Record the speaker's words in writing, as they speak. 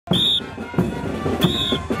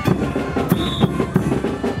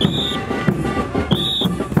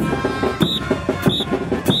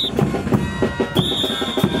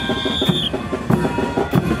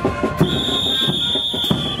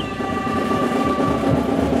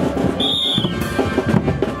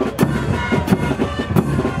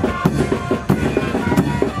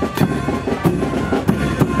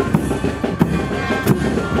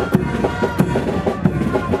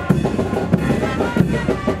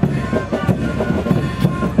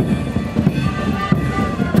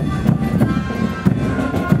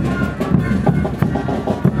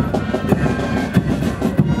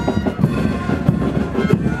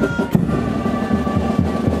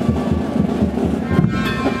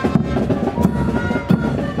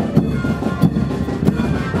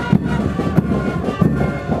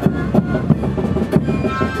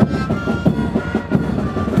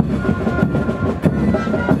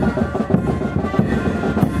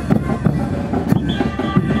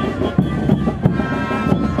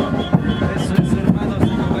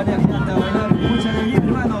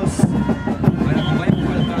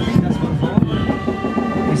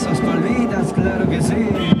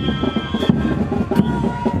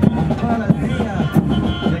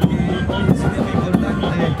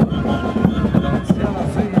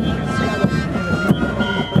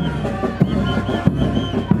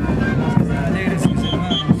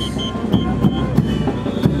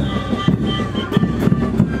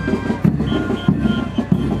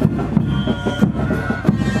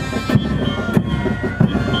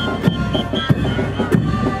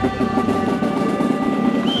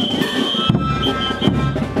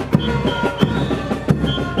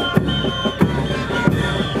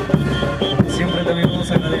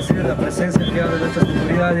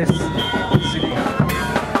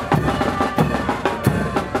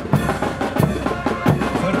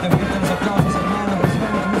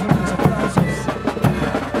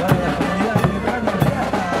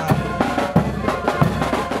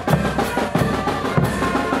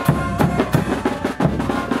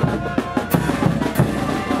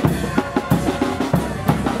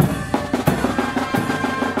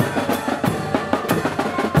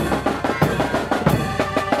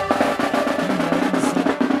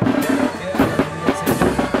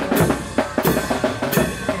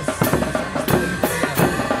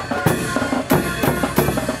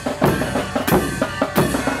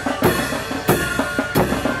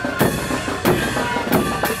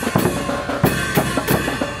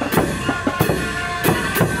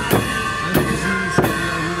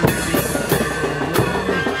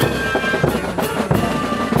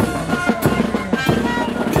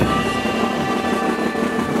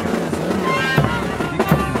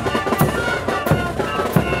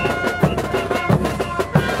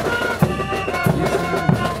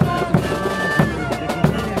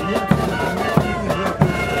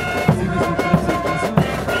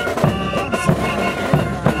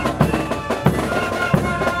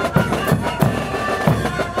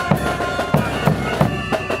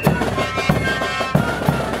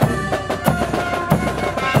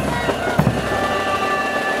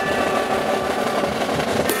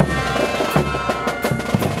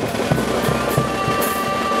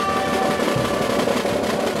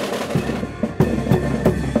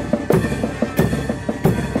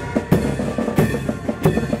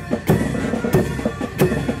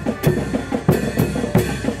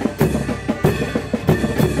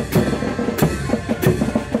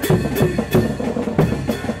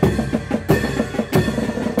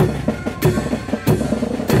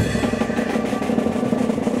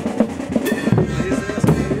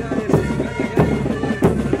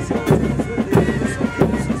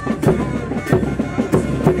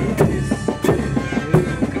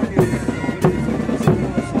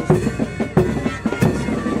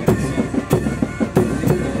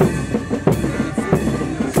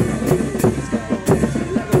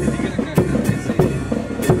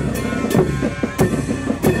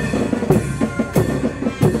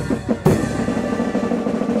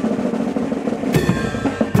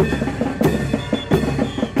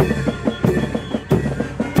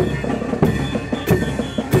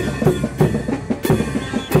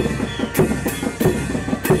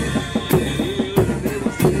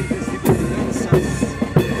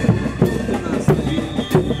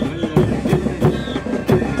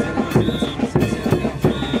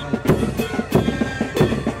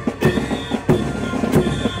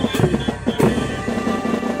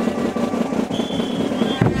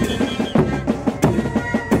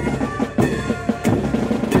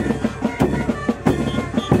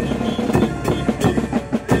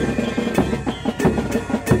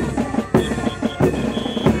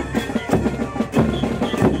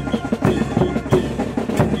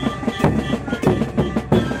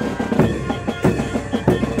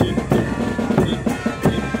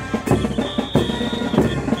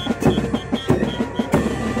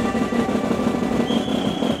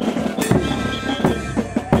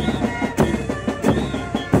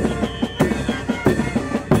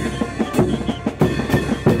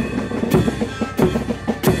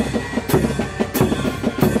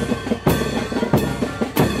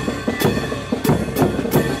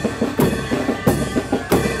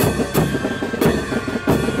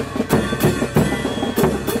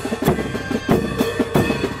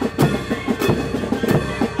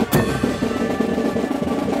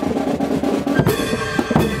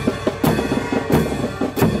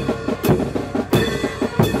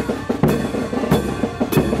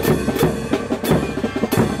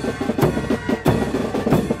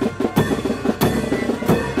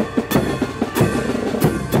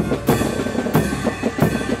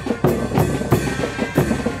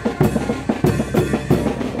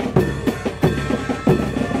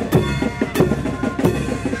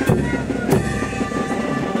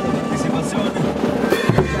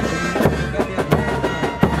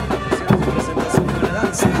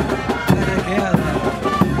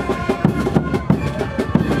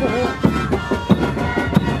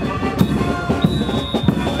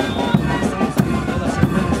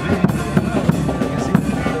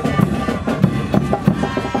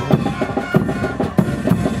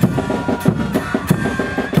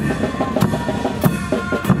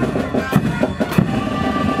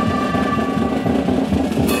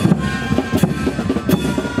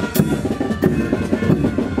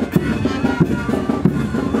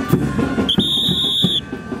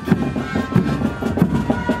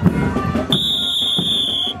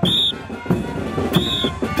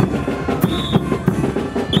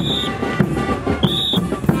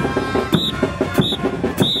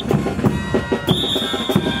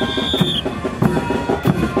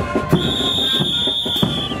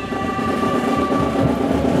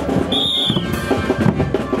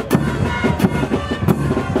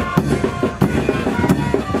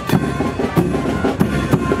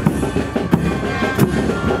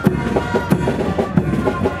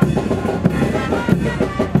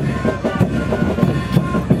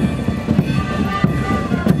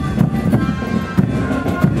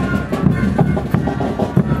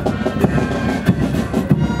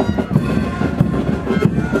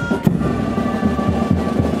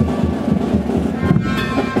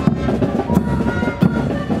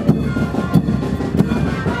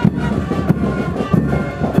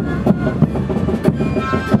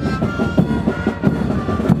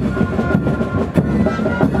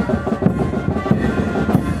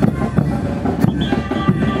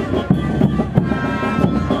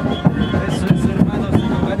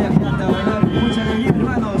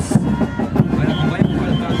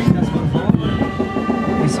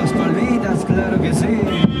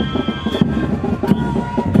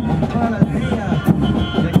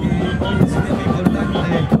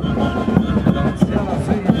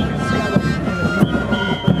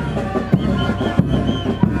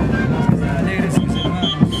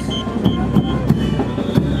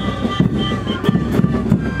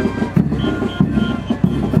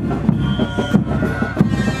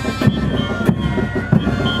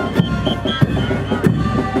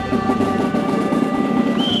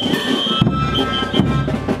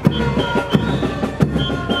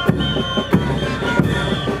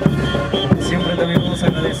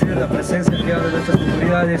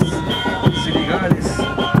comunidades sindicales. Están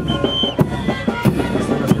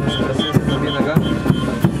haciendo su presencia también acá.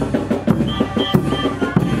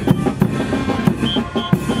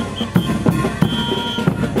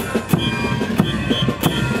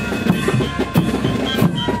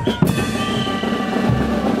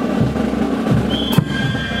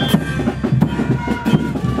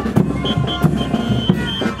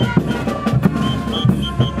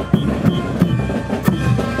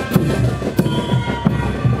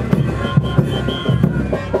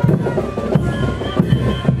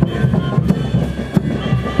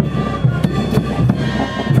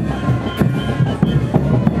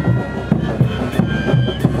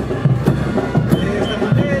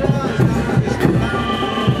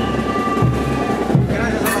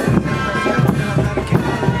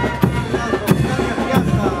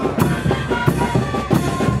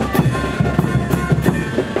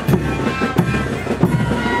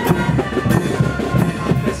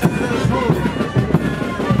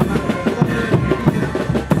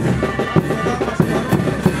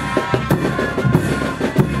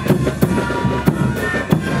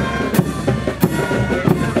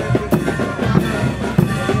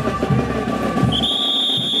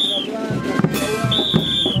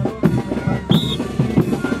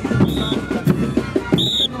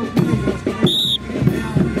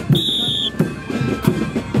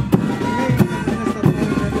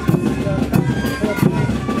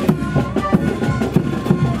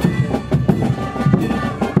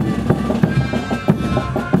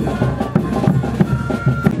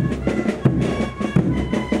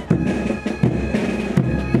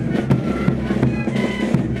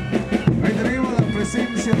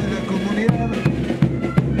 Presencia de la comunidad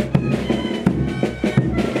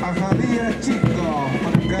Ajllata chico,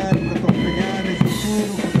 marcar con peñanes,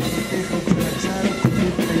 futuro, con tejo, chulacharo, con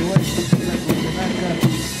fiesta igual, la comunaca,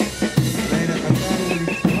 la era cantar, el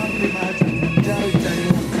instrumento, macho, chao, y chao, y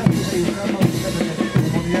buscamos la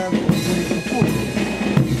comunidad CONFURI-PUCURO.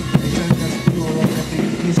 El chanca estuvo bastante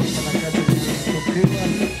difícil para la casa de nuestro clima,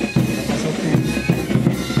 la pasó que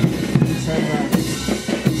Salva,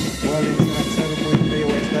 igual es muy feo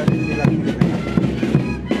estar en la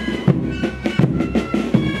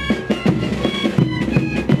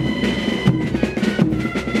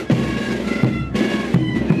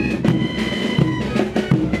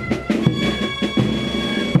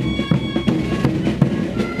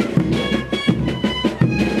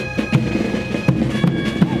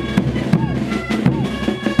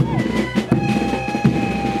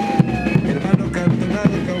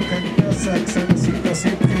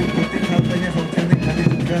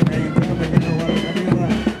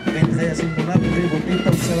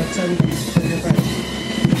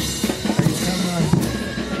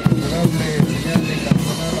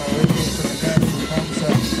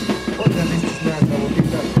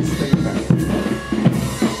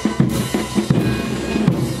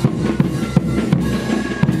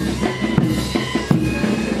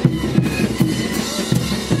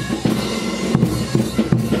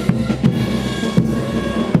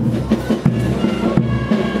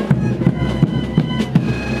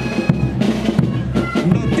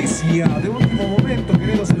previa de último momento,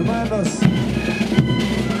 queridos hermanos.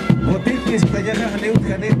 Botitis, Tayaja, Neut,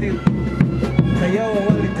 Janete, Callao,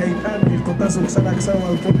 Wali, Caitán, el Cotazo, Xaraxao,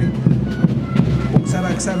 Alpone,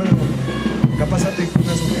 Xaraxao, Capazate,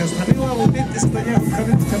 Cunas, Castaneo, Botitis, Tayaja,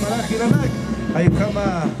 Janete, Camará, Giranac, Ayucama,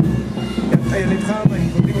 Yantayalejama, y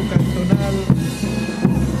contigo Cantonal,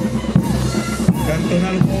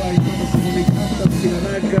 Coa, y como Comunicada,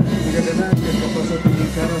 Giranaca, Giranaca, Capazate,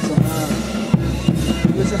 Nicara, Sonar.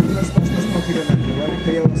 Esas las pastas no giran aquí, ¿vale?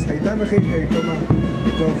 Que ya vas a ir tan gente y toma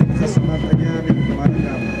y con Jasmine mañana y tomar la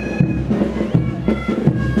cama.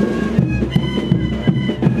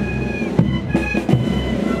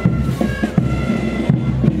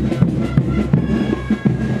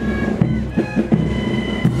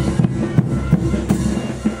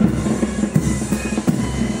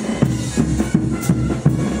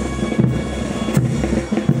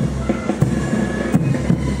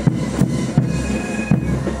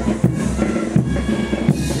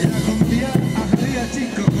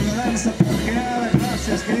 Chico con la danza tarqueada,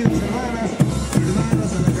 gracias queridos hermanos,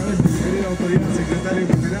 a la cabeza de mi querida autoridad, secretario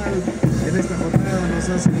general, en esta jornada nos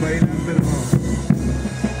hacen bailar, pero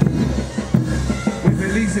muy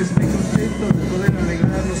felices, muy contentos de poder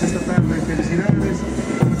alegrarnos esta tarde, felicidades,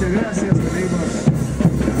 muchas gracias, tenemos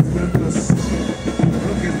cuantos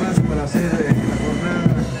bloques más para hacer la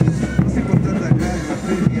jornada más importante acá en la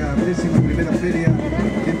feria, 11ª feria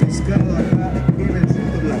de pescado acá en el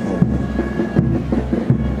centro blanco.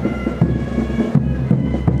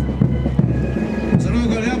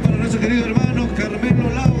 Querido hermano Carmelo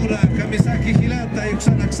Laura, Kamisaki Ajllata,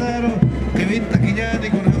 Yuxanaxaro, Kevin Taquillani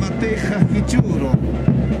con Jamateja, Hichuro,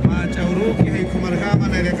 Macha Uruki, Ayukumargama,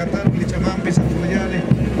 Nayacataro, Lichamampi, Sanfuyale,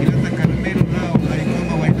 Hilata Carmelo Laura,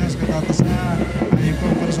 Ayukama Huaynasca, Tatasá,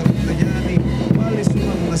 Ayukama Parasatayani, ¿cuál es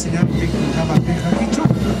una señal con Jamateja,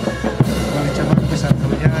 Hichuro?